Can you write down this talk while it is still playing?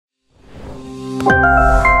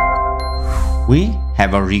We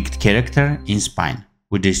have a rigged character in Spine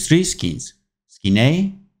with these three skins: Skin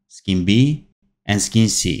A, Skin B, and Skin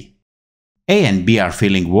C. A and B are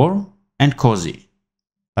feeling warm and cozy,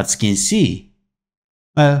 but Skin C,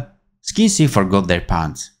 well, Skin C forgot their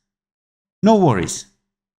pants. No worries,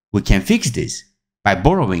 we can fix this by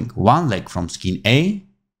borrowing one leg from Skin A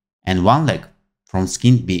and one leg from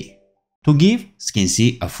Skin B to give Skin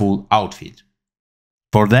C a full outfit.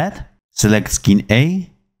 For that, select Skin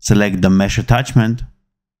A, select the mesh attachment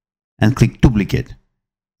and click Duplicate.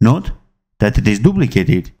 Note that it is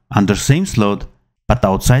duplicated under same slot but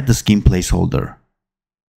outside the skin placeholder.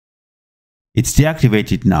 It's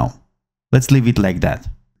deactivated now. Let's leave it like that.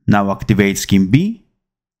 Now activate Skin B,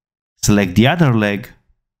 select the other leg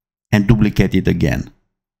and duplicate it again.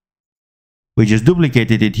 We just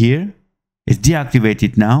duplicated it here. It's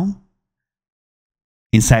deactivated now,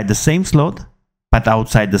 inside the same slot but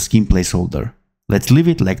outside the skin placeholder. Let's leave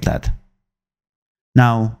it like that.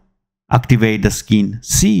 Now activate the Skin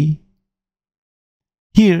C.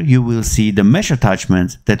 Here you will see the mesh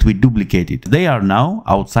attachments that we duplicated. They are now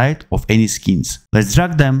outside of any skins. Let's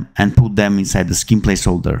drag them and put them inside the skin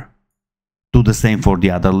placeholder. Do the same for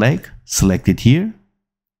the other leg. Select it here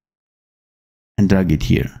and drag it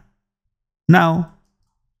here. Now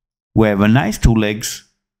we have a nice two legs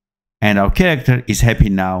and our character is happy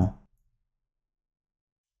now.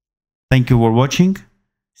 Thank you for watching.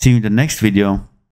 See you in the next video.